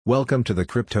Welcome to the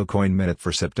Crypto Coin Minute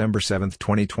for September 7,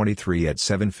 2023 at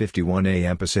 7:51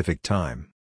 a.m. Pacific Time.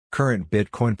 Current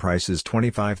Bitcoin price is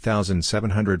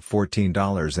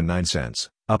 $25,714.09,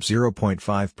 up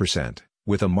 0.5%,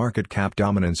 with a market cap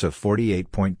dominance of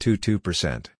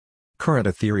 48.22%. Current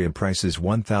Ethereum price is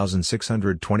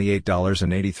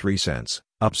 $1,628.83,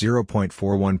 up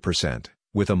 0.41%,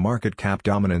 with a market cap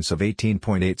dominance of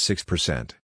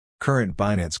 18.86%. Current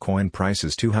Binance Coin price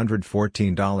is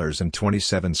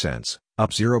 $214.27, up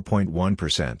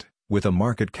 0.1%, with a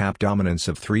market cap dominance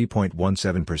of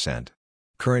 3.17%.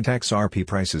 Current XRP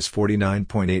price is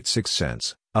 49.86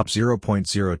 cents, up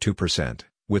 0.02%,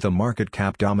 with a market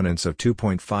cap dominance of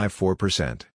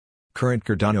 2.54%. Current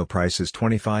Cardano price is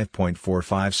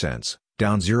 25.45 cents,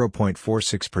 down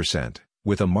 0.46%,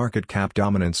 with a market cap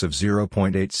dominance of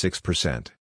 0.86%.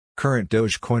 Current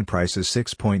Dogecoin price is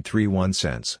 6.31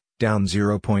 cents, down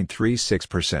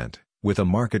 0.36%, with a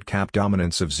market cap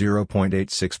dominance of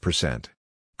 0.86%.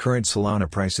 Current Solana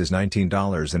price is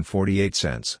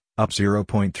 $19.48, up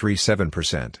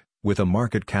 0.37%, with a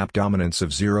market cap dominance of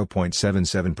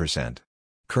 0.77%.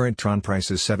 Current Tron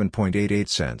price is 7.88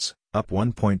 cents, up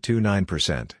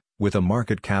 1.29%, with a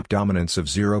market cap dominance of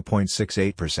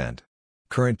 0.68%.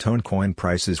 Current Tonecoin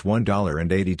price is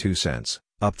 $1.82,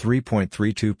 up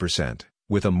 3.32%,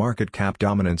 with a market cap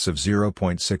dominance of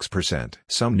 0.6%.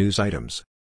 Some news items.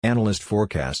 Analyst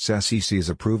forecasts SEC's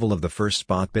approval of the first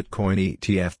spot Bitcoin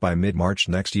ETF by mid-March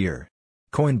next year.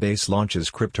 Coinbase launches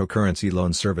cryptocurrency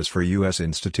loan service for U.S.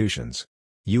 institutions.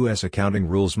 U.S. accounting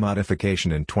rules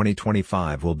modification in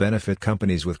 2025 will benefit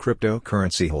companies with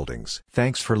cryptocurrency holdings.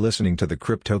 Thanks for listening to the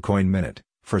Crypto Coin Minute.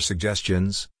 For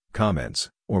suggestions, comments,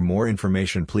 or more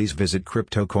information, please visit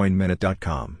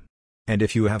cryptocoinminute.com. And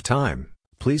if you have time,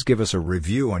 please give us a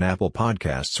review on Apple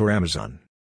Podcasts or Amazon.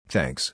 Thanks.